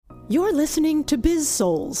You're listening to Biz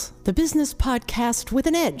Souls, the business podcast with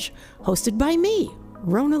an edge, hosted by me,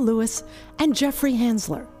 Rona Lewis, and Jeffrey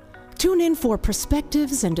Hansler. Tune in for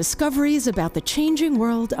perspectives and discoveries about the changing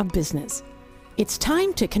world of business. It's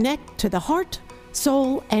time to connect to the heart,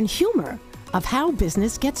 soul, and humor of how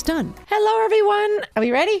business gets done. Hello, everyone. Are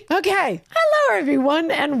we ready? Okay. Hello,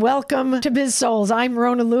 everyone, and welcome to Biz Souls. I'm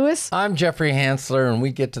Rona Lewis. I'm Jeffrey Hansler, and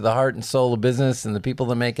we get to the heart and soul of business and the people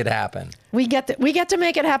that make it happen. We get to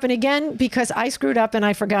make it happen again because I screwed up and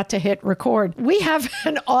I forgot to hit record. We have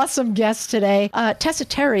an awesome guest today. Tessa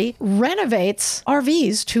Terry renovates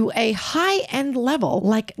RVs to a high-end level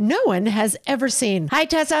like no one has ever seen. Hi,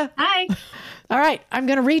 Tessa. Hi. All right, I'm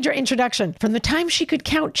going to read your introduction. From the time she could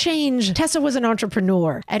count change, Tessa was an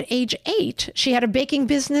entrepreneur. At age 8, she had a baking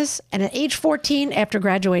business, and at age 14, after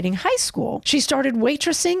graduating high school, she started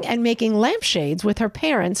waitressing and making lampshades with her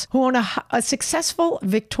parents, who own a successful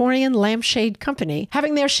Victorian lampshade company,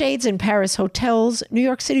 having their shades in Paris hotels, New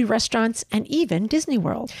York City restaurants, and even Disney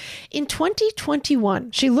World. In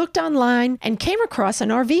 2021, she looked online and came across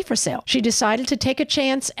an RV for sale. She decided to take a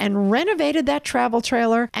chance and renovated that travel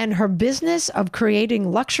trailer, and her business of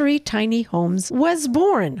creating luxury tiny homes was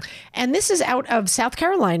born. And this is out of South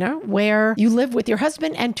Carolina, where you live with your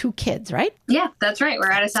husband and 2 kids, right? Yeah, that's right.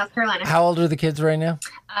 We're out of South Carolina. How old are the kids right now?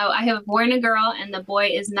 I have a boy and a girl, and the boy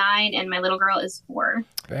is 9, and my little girl is 4.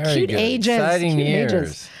 Very Cute good. ages. Exciting Cute years.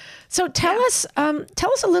 ages. So tell us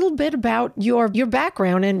a little bit about your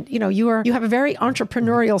background, and you have a very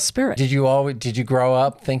entrepreneurial spirit. Did you grow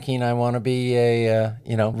up thinking I want to be redo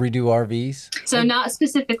RVs? So not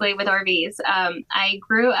specifically with RVs. I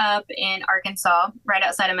grew up in Arkansas, right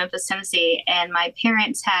outside of Memphis, Tennessee, and my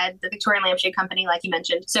parents had the Victorian Lampshade Company, like you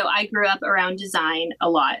mentioned. So I grew up around design a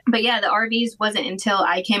lot. But yeah, the RVs wasn't until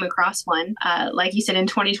I came across one, like you said, in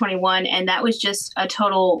 2021, and that was just a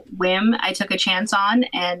total whim. I took a chance on,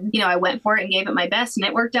 and I went for it and gave it my best, and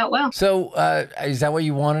it worked out well. So is that what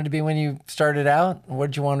you wanted to be when you started out? What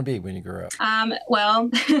did you want to be when you grew up?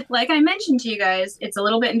 Well, like I mentioned to you guys, it's a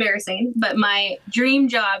little bit embarrassing, but my dream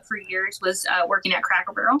job for years was working at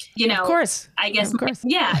Cracker Barrel. Of course. I guess. Of course.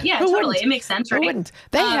 Yeah, Who totally. wouldn't? It makes sense, Who right? wouldn't?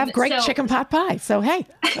 They have great chicken pot pie, so hey.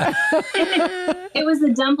 It was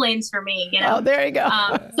the dumplings for me, Oh, there you go.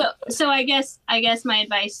 So I guess my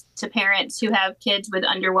advice to parents who have kids with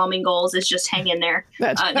underwhelming goals is just hang in there.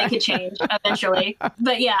 That's They could change eventually.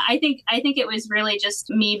 But yeah, I think it was really just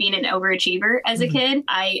me being an overachiever as a kid.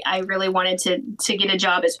 I really wanted to get a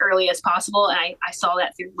job as early as possible, and I saw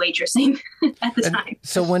that through waitressing at the time.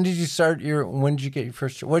 So when did you get your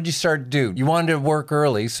first? What did you start to do? You wanted to work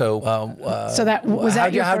early, so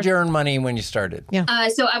how'd you earn money when you started? Yeah.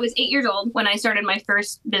 So I was 8 years old when I started my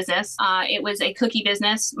first business. It was a cookie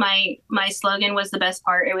business. My slogan was the best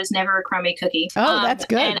part. It was never a crummy cookie. Oh, that's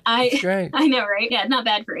good. And That's great. I know, right? Yeah, not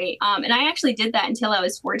bad for 8. And I actually did that until I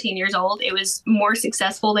was 14 years old. It was more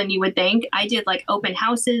successful than you would think. I did like open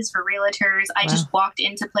houses for realtors. I just walked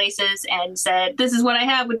into places and said, "This is what I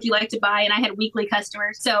have. Would you like to buy?" And I had weekly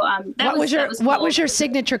customers. So what was your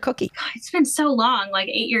signature cookie? God, it's been so long, like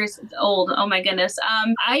 8 years old. Oh my goodness.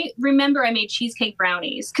 I remember I made cheesecake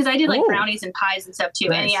brownies because I did like brownies and pies and stuff too.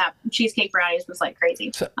 Nice. And yeah, cheesecake brownies was like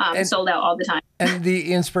crazy. So, sold out all the time. And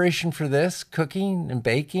the inspiration for this, cooking and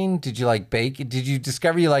baking, did you like baking? Did you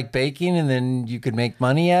discover you like baking and then you could make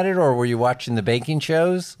money at it, or were you watching the baking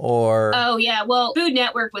shows? Or Oh yeah, well, Food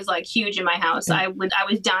Network was like huge in my house. I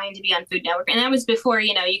was dying to be on Food Network, and that was before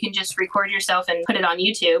you can just record yourself and put it on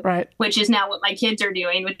YouTube, right? Which is now what my kids are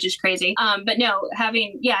doing, which is crazy. But no,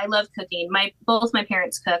 I love cooking. Both my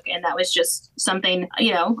parents cook, and that was just something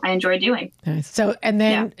I enjoy doing. Nice. So and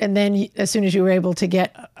then as soon as you were able to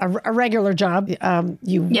get a regular job,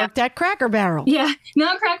 you worked at Cracker Barrel. Yeah,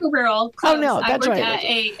 not Cracker Barrel. Close. Oh no, that's right.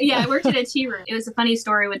 I worked at a tea room. It was a funny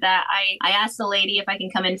story with that. I asked the lady if I can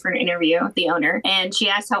come in for an interview, the owner, and she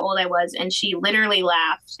asked how old I was, and she literally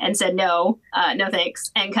laughed and said no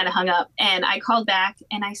thanks, and kind of hung up. And I called back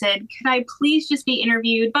and I said, "Could I please just be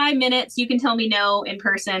interviewed? 5 minutes. You can tell me no in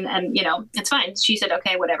person, and it's fine." She said,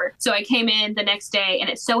 "Okay, whatever." So I came in the next day, and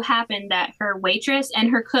it so happened that her waitress and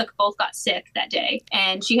her cook both got sick that day,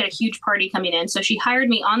 and she had a huge party coming in. So she hired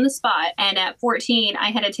me on the spot, and at 14,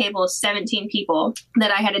 I had a table of 17 people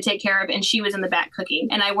that I had to take care of, and she was in the back cooking.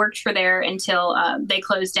 And I worked for there until they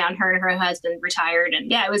closed down. Her and her husband retired,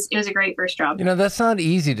 and yeah, it was a great first job. That's not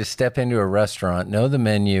easy to step into a restaurant, know the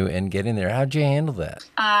menu, and get in there. How'd you handle that?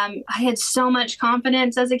 I had so much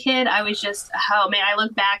confidence as a kid. I was just, oh man, I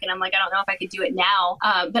look back and I'm like, I don't know if I could do it now.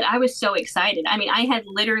 But I was so excited. I mean, I had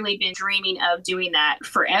literally been dreaming of doing that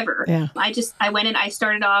forever. Yeah. I went in, I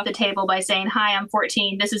started off the table by saying, hi, I'm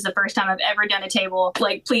 14. This is the first time I've ever done a table.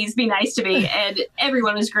 Like, please be nice to me. And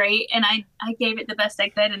everyone was great. And I gave it the best I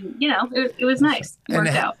could. And, it was nice. It worked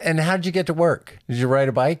out. And how'd you get to work? Did you ride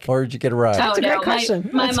a bike or did you get a ride? That's a great question.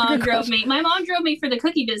 My mom drove me. My mom drove me for the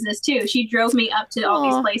cookie business too. She drove me up to all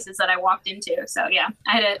these places that I walked into. So yeah,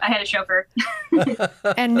 I had a chauffeur.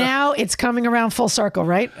 And now it's coming around full circle,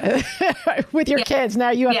 right? With your kids.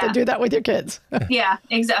 Now you have to do that with your kids. Yeah,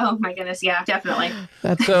 exactly. Oh my goodness. Yeah, definitely.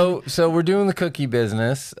 So we're doing the cookie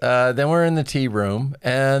business. Then we're in the tea room.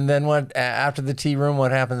 And then after the tea room,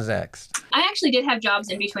 what happens next? I actually did have jobs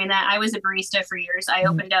in between that. I was a barista for years. I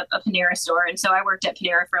opened up a Panera store. And so I worked at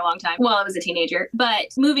Panera for a long time while I was a teenager. But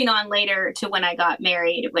moving on later to when I got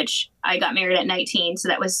married, which I got married at 19, so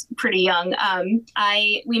that was pretty young.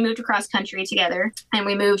 We moved across country together and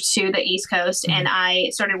we moved to the East Coast, and I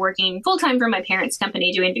started working full time for my parents'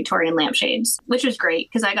 company doing Victorian lampshades, which was great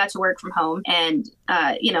because I got to work from home and,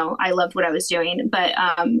 I loved what I was doing. But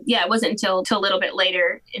it wasn't until a little bit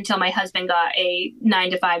later, until my husband got a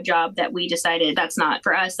 9-to-5 job, that we decided that's not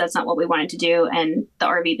for us. That's not what we wanted to do. And the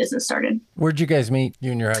RV business started. Where'd you guys meet,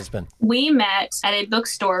 you and your husband? We met at a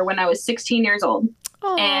bookstore when I was 16 years old.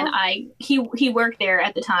 Aww. And he worked there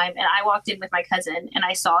at the time, and I walked in with my cousin and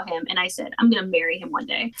I saw him and I said, I'm going to marry him one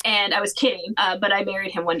day. And I was kidding, but I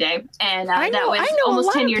married him one day. And I know almost a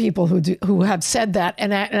lot 10 of years. People who have said that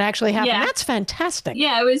and actually happened. Yeah. That's fantastic.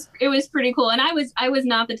 Yeah, it was pretty cool. And I was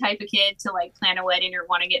not the type of kid to like plan a wedding or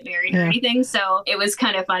want to get married or anything. So it was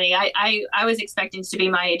kind of funny. I was expecting to be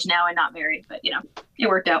my age now and not married, but it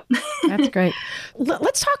worked out. That's great.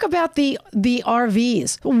 Let's talk about the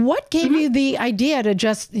RVs. What gave you the idea to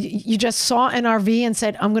you just saw an RV and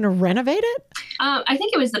said, I'm going to renovate it? I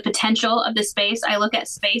think it was the potential of the space. I look at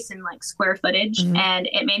space in like square footage, and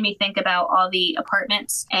it made me think about all the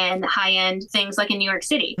apartments and high-end things like in New York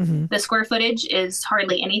City. The square footage is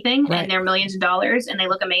hardly anything, and they're millions of dollars, and they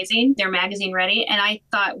look amazing. They're magazine ready. And I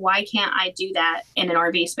thought, why can't I do that in an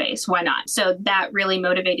RV space? Why not? So that really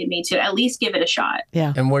motivated me to at least give it a shot.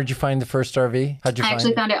 Yeah. And where did you find the first RV? How'd you find it? I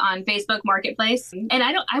actually found it on Facebook Marketplace, and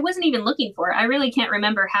I wasn't even looking for it. I really can't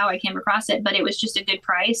remember how I came across it, but it was just a good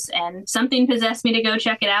price, and something possessed me to go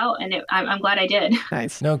check it out, and I'm glad I did.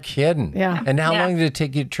 Nice. No kidding. Yeah. And how long did it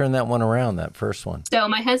take you to turn that one around, that first one? So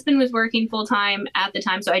my husband was working full time at the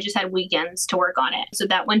time, so I just had weekends to work on it. So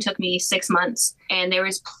that one took me 6 months, and there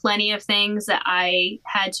was plenty of things that I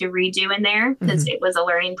had to redo in there because it was a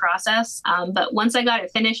learning process. But once I got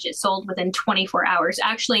it finished, it sold within 24 hours.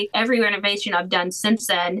 Actually, every renovation I've done since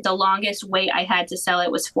then, the longest wait I had to sell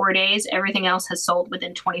it was 4 days. Everything else has sold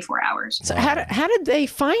within 24 hours. So how did they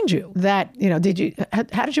find you? How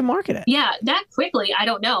did you market it? Yeah, that quickly, I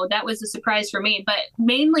don't know. That was a surprise for me, but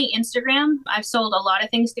mainly Instagram. I've sold a lot of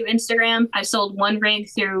things through Instagram. I've sold one rig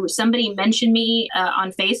through somebody mentioned me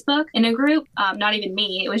on Facebook in a group. Not even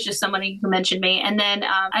me. It was just somebody who mentioned me. And then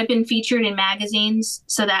I've been featured in magazines,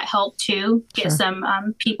 so that helped too get some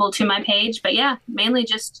people to my page. But yeah, mainly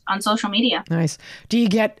just on social media. Nice. Do you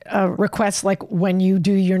get requests like when you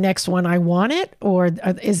do your next one, I want it? Or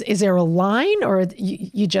is there a line, or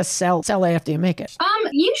you just sell after you make it?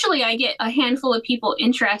 Usually I get a handful of people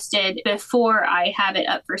interested before I have it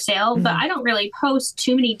up for sale, but I don't really post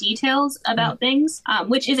too many details about things,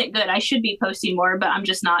 which isn't good. I should be posting more, but I'm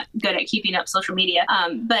just not good at keeping up social media.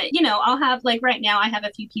 But I'll have, like right now I have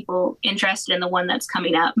a few people interested in the one that's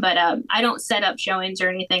coming up, but I don't set up showings or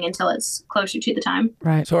anything until it's closer to the time.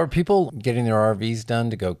 Right. So are people getting their RVs done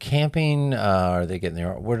to go camping? What are they getting the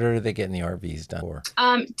RVs done for?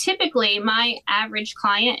 Typically, my average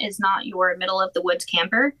client is not your middle of the woods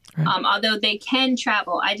camper. Right. Although they can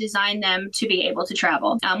travel. I designed them to be able to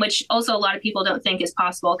travel, which also a lot of people don't think is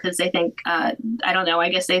possible because they think, I don't know, I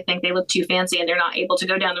guess they think they look too fancy and they're not able to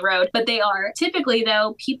go down the road. But they are. Typically,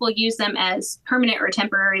 though, people use them as permanent or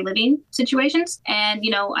temporary living situations. And,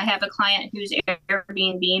 I have a client who's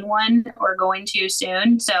Airbnb one or going to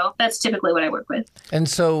soon. So that's typically what I work with. And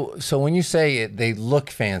so when you say they look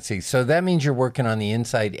fancy, so that means you're working on the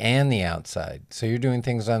inside and the outside. So you're doing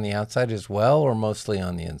things on the outside as well, or mostly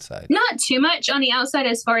on the inside? Not too much on the outside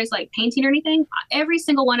as far as like painting or anything. Every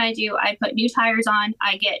single one I do, I put new tires on.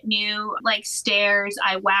 I get new like stairs.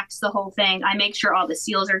 I wax the whole thing. I make sure all the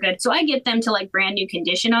seals are good. So I get them to like brand new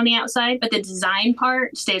condition on the outside, but the design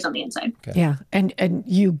part stays on the inside. Okay. Yeah. And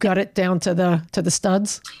you gut it down to the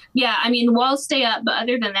studs? Yeah. I mean, wall walls stay up, but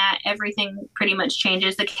other than that, everything pretty much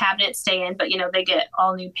changes. The cabinets stay in, but they get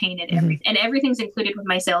all new painted, everything, and everything's included with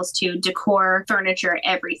my sales too: decor, furniture,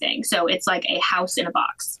 everything. So it's like a house in a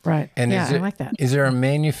box. Right. And I like that. Is there a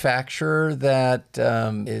manufacturer that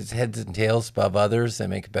is heads and tails above others that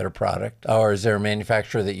make a better product, or is there a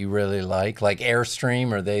manufacturer that you really like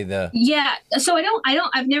Airstream? Are they the? Yeah. So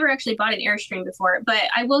I've never actually bought an Airstream before, but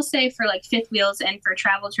I will say for like fifth wheels and for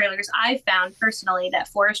travel trailers, I've found personally that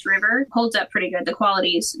Forest River holds up pretty good. The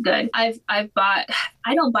quality is good.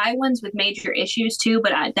 I don't buy ones with major issues too,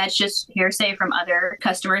 but that's just hearsay from other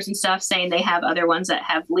customers and stuff saying they have other ones that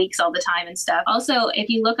have leaks all the time and stuff. Also, if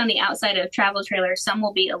you look on the outside of travel trailers, some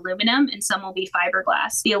will be aluminum and some will be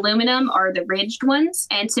fiberglass. The aluminum are the ridged ones,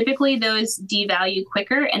 and typically those devalue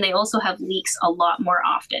quicker, and they also have leaks a lot more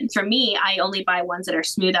often. For me, I only buy ones that are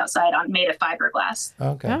smooth outside made of fiberglass.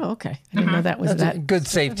 Okay. Oh, okay. I didn't know that was that. Good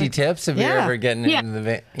safety tips if you're ever getting into the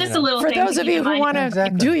van. Just a little For thing those to of keep you in who mind. want to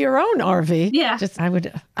Exactly. do your own RV, Yeah.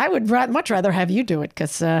 I would much rather have you do it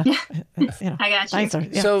because I got you. nicer.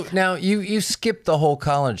 Yeah. So now you skipped the whole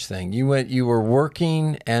college thing. You were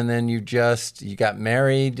working, and then you got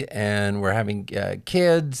married, and we're having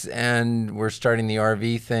kids, and we're starting the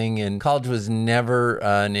RV thing. And college was never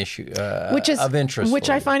an issue, which is of interest. which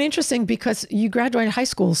for I you. find interesting because you graduated high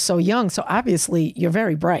school so young. So obviously you're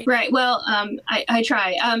very bright. Right. Well, I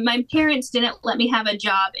try. My parents didn't let me have a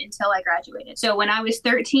job until I graduated. So when I was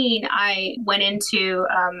 13, I went into,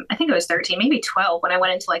 I think it was 13, maybe 12 when I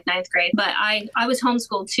went into like ninth grade. But I was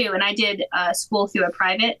homeschooled too. And I did school through a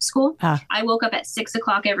private school. I woke up at 6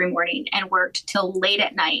 o'clock every morning and worked till late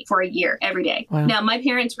at night for a year, every day. Wow. Now, my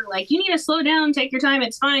parents were like, you need to slow down, take your time.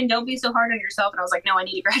 It's fine. Don't be so hard on yourself. And I was like, no, I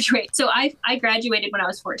need to graduate. So I graduated when I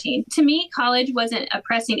was 14. To me, college wasn't a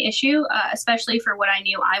pressing issue, especially for what I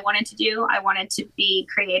knew I wanted to do. I wanted to be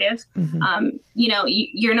creative.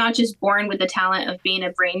 You're not just born with the talent of being a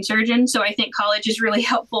brain surgeon. So I think college is really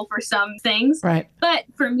helpful for some things. Right. But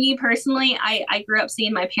for me personally, I grew up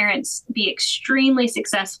seeing my parents be extremely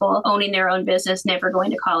successful, owning their own business, never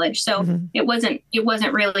going to college. So it wasn't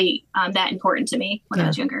really that important to me when I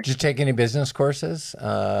was younger. Did you take any business courses?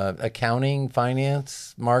 Accounting,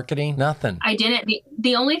 finance, marketing? Nothing. I didn't.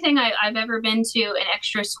 The only thing I've ever been to an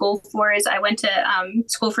extra school for is I went to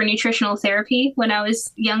school for nutritional therapy when I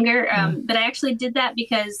was younger. But I actually did that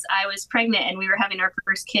because I was pregnant and we were having our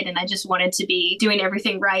first kid, and I just wanted to be doing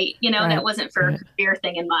everything right. That wasn't for a career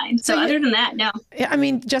thing in mind. So other than that, no. I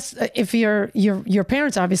mean, just if your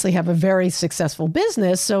parents obviously have a very successful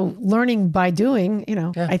business, so learning by doing,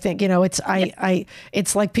 I think,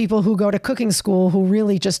 it's like people who go to cooking school who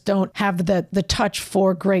really just don't have the touch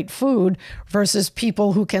for great food versus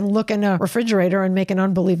people who can look in a refrigerator and make an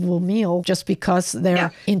unbelievable meal just because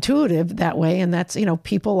they're intuitive that way. And that's,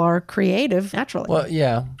 people are creative naturally. Well,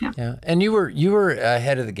 yeah. And you were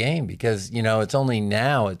ahead of the game because, it's only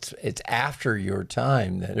now, it's after your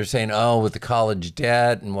time that they're saying, oh, with the college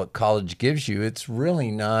debt and what college gives you, it's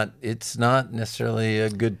not necessarily a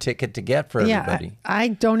good ticket to get for everybody. Yeah, I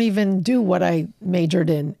don't even do what I majored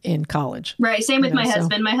in college. Right. Same with my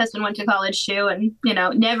husband. My husband went to college too and,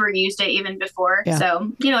 never used it even before. Yeah.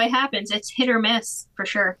 So, it happens. It's hit or miss for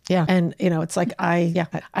sure. Yeah. And, it's like I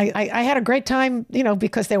had a great time,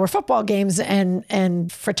 because there were football games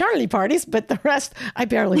and fraternity parties, but the rest I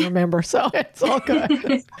barely remember. So it's all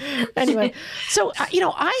good. Anyway, so,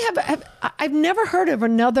 I've never heard of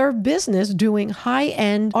another business doing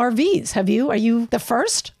high-end RVs. Have you? Are you the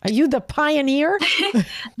first? Are you the pioneer?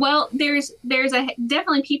 Well, there's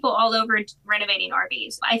definitely people all over renovating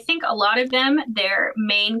RVs. I think a lot of them, their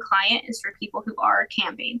main client is for people who are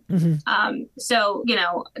camping. So,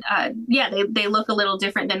 they look a little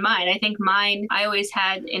different than mine. I think mine, I always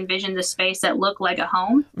had envisioned a space that looked like a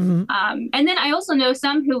home. And then I also know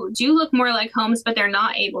some who do look more like homes, but they're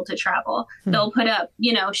not able to travel. They'll put up,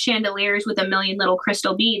 chandeliers with a million little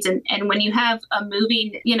crystal beads. And when you have a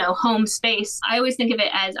moving, home space, I always think of it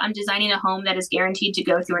as I'm designing a home that is guaranteed to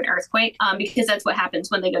go through an earthquake because that's what happens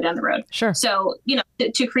when they go down the road. Sure. So,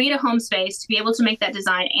 to create a home space, to be able to make that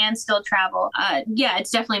design and still travel,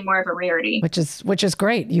 it's definitely more of a rarity. Which is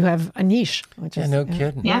great. You have a niche. No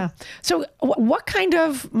kidding. Yeah. So what kind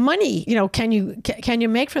of money, can you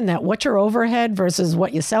make from that? What's your overhead versus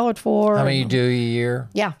what you sell it for? How many you do a year?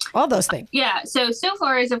 Yeah. All those things. Yeah. So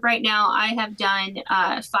far as of right now, I have done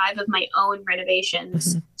 5 of my own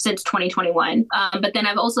renovations since 2021. But then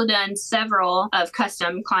I've also done several of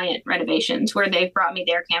custom client renovations where they've brought me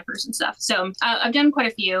their campers and stuff. So I've done done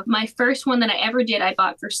quite a few. My first one that I ever did, I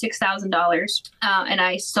bought for $6,000, and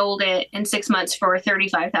I sold it in 6 months for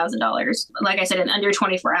 $35,000. Like I said, in under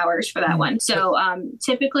 24 hours for that one. So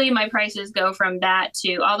typically my prices go from that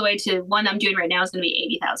to all the way to one I'm doing right now is going to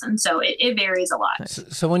be 80,000. So it varies a lot.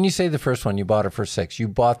 So when you say the first one, you bought it for 6, you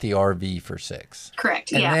bought the RV for 6.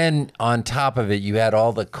 Correct. And yeah. then on top of it, you had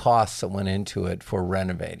all the costs that went into it for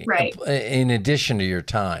renovating. Right. In addition to your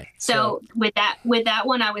time. So with that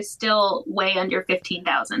one, I was still way under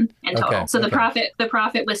 15,000 in total. Okay, So the okay.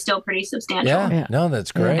 profit was still pretty substantial. Yeah. No,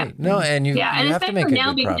 that's great. Yeah. No, and you and have to make a especially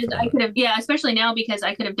now good because profit. I could have, especially now because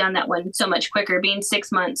I could have done that one so much quicker, being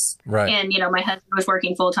 6 months. Right. And my husband was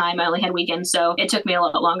working full time. I only had weekends, so it took me a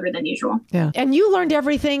lot longer than usual. Yeah. And you learned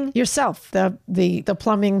everything yourself, the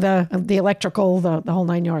plumbing, the electrical, the whole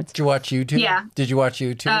 9 yards. Did you watch YouTube? Yeah. Did you watch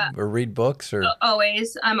YouTube or read books or?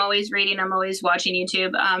 Always. I'm always reading. I'm always watching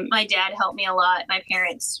YouTube. My dad helped me a lot. My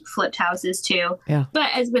parents flipped houses too. Yeah. But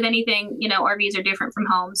as with anything, RVs are different from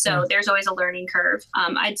home. So there's always a learning curve.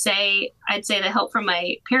 I'd say the help from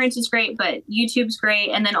my parents is great, but YouTube's great.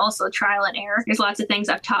 And then also trial and error. There's lots of things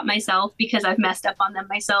I've taught myself because I've messed up on them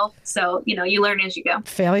myself. So, you learn as you go.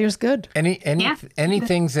 Failure's good. Any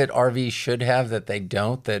things that RVs should have that they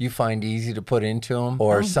don't, that you find easy to put into them,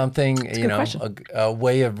 or something, a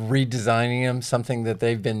way of redesigning them, something that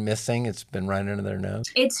they've been missing? It's been right under their nose.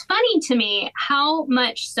 It's funny to me how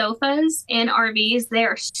much sofas in RVs,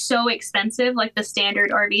 they're so expensive, like the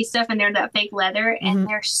standard RV stuff, and they're that fake leather, and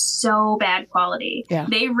they're so bad quality. Yeah.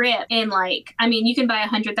 They rip in you can buy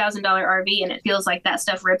 $100,000 RV and it feels like that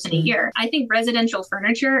stuff rips in a year. I think residential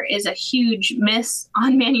furniture is a huge miss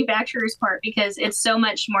on manufacturers' part because it's so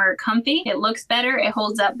much more comfy. It looks better. It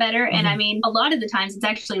holds up better. And a lot of the times it's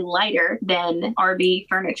actually lighter than RV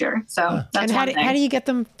furniture. So that's and how do you get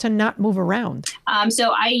them to not move around?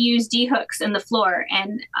 So I use D-hooks in the floor,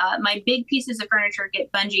 and my big pieces of furniture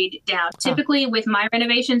get bungeed down. Typically with my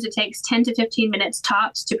renovations, it takes 10 to 15 minutes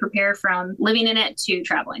tops to prepare from living in it to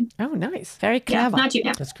traveling. Oh, nice. Very clever. Yeah, not too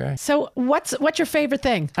bad. That's great. So what's your favorite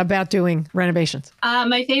thing about doing renovations?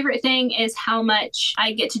 My favorite thing is how much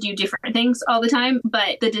I get to do different things all the time,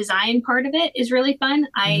 but the design part of it is really fun.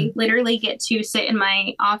 I literally get to sit in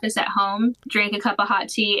my office at home, drink a cup of hot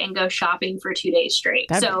tea, and go shopping for 2 days straight.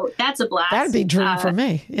 That's a blast. That'd be a dream for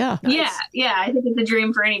me. Yeah. Nice. Yeah. I think it's a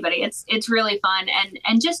dream for anybody. It's really fun,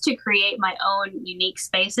 and just to create my own unique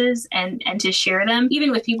spaces and to share them,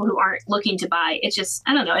 even with people who aren't looking to buy. It's just,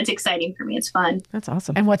 I don't know. It's exciting for me. It's fun. That's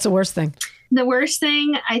awesome. And what's the worst thing? The worst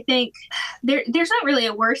thing, I think, there's not really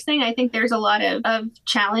a worst thing. I think there's a lot of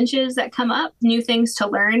challenges that come up, new things to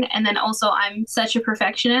learn. And then also I'm such a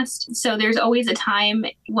perfectionist. So there's always a time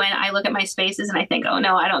when I look at my spaces and I think, oh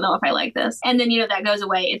no, I don't know if I like this. And then, that goes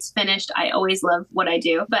away. It's finished. I always love what I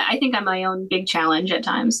do. But I think I'm my own big challenge at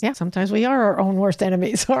times. Yeah, sometimes we are our own worst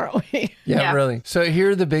enemies, aren't we? Yeah, really. So here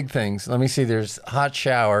are the big things. Let me see. There's hot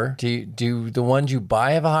shower. Do the ones you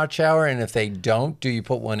buy have a hot shower? And if they don't, do you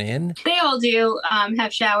put one in? They all do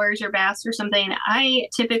have showers or baths or something. I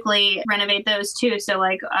typically renovate those too. So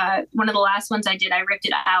one of the last ones I did, I ripped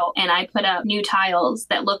it out and I put up new tiles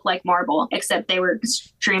that look like marble, except they were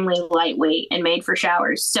extremely lightweight and made for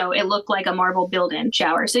showers. So it looked like a marble built-in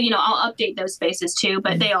shower. So, I'll update those spaces too,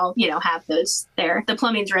 but they all, have those there. The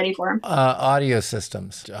plumbing's ready for them. Audio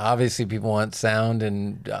systems. Obviously people want sound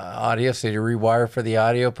and audio. So you rewire for the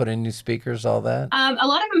audio, put in new speakers, all that. A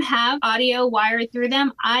lot of them have audio wired through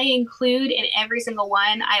them. I include in every single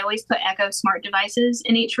one, I always put Echo smart devices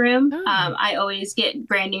in each room. I always get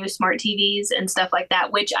brand new smart TVs and stuff like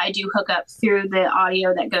that, which I do hook up through the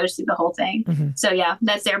audio that goes through the whole thing. So yeah,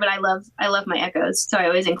 that's there. But I love my Echoes, so I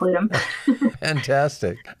always include them.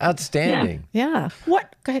 Fantastic. Outstanding. Yeah.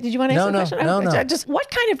 What? Go ahead. Did you want to answer the question? No. Just what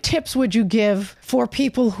kind of tips would you give for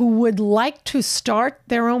people who would like to start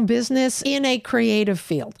their own business in a creative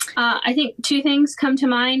field? I think 2 things come to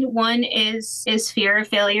mind. One is fear of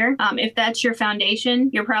failure. If that's your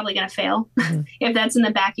foundation, you're probably going to fail. If that's in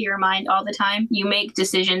the back of your mind all the time, you make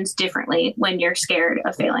decisions differently when you're scared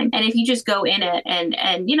of failing. And if you just go in it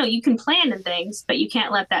and you can plan and things, but you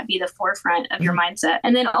can't let that be the forefront of your mindset.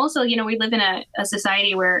 And then also, we live in a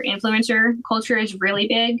society where influencer culture is really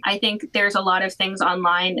big. I think there's a lot of things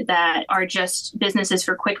online that are just businesses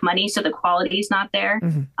for quick money. So the quality is not there.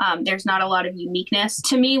 There's not a lot of uniqueness.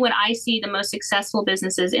 To me, when I see the most successful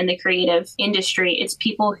businesses in the creative industry, it's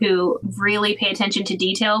people who really pay attention to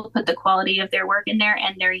detail, put the quality of their work in there,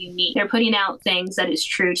 and they're unique. They're putting out things that is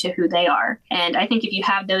true to who they are. And I think if you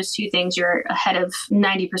have those 2 things, you're ahead of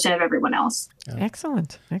 90% of everyone else.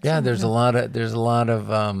 Excellent. Yeah, there's a lot of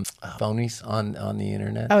phonies on the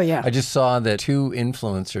internet. Oh, yeah. I just saw that 2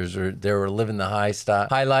 influencers they were living the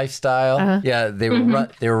high lifestyle. Yeah, they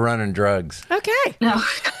were running drugs. Okay. No.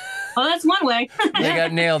 Well, that's one way. They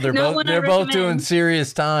got nailed. They're both doing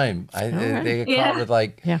serious time. They got caught with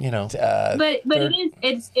But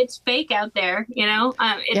it's fake out there. You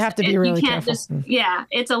have to be really careful.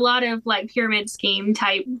 It's a lot of like pyramid scheme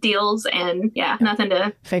type deals, and nothing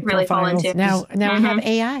to fake really profiles. fall into. Now we have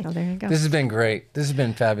AI. Oh, there you go. This has been great. This has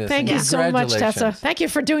been fabulous. Thank you so much, Tessa. Thank you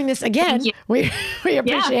for doing this again. We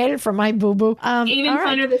appreciate it for my boo-boo. Even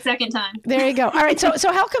funner the second time. There you go. All right.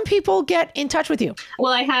 So how can people get in touch with you?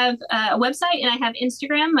 Well, I have a website and I have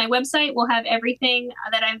Instagram. My website will have everything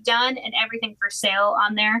that I've done and everything for sale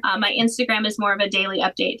on there. My Instagram is more of a daily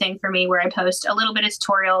update thing for me, where I post a little bit of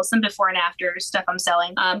tutorials, some before and after stuff I'm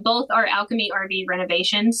selling. Both are Alchemy RV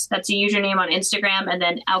Renovations. That's a username on Instagram, and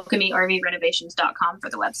then alchemyrvrenovations.com for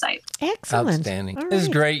the website. Excellent. Outstanding. This is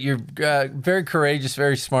great. You're very courageous,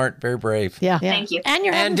 very smart, very brave. Yeah. Thank you. And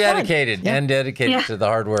you're having dedicated. fun. And dedicated to the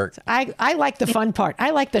hard work. I like the fun part.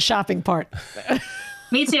 I like the shopping part.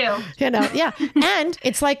 Me too. And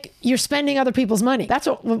it's like you're spending other people's money. That's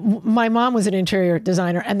what my mom was an interior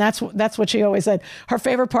designer, and that's what she always said. Her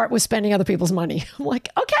favorite part was spending other people's money. I'm like,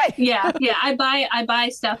 okay. Yeah. I buy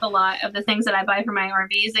stuff a lot of the things that I buy for my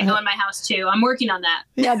RVs. They go in my house too. I'm working on that.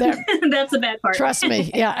 Yeah, that's the bad part. Trust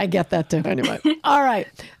me. Yeah, I get that too. Anyway, all right,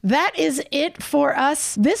 that is it for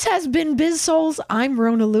us. This has been Biz Souls. I'm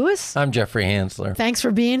Rona Lewis. I'm Jeffrey Hansler. Thanks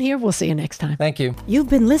for being here. We'll see you next time. Thank you. You've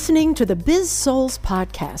been listening to the Biz Souls podcast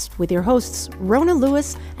with your hosts, Rona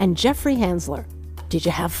Lewis and Jeffrey Hansler. Did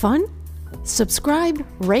you have fun? Subscribe,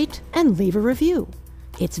 rate, and leave a review.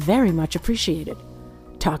 It's very much appreciated.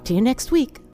 Talk to you next week.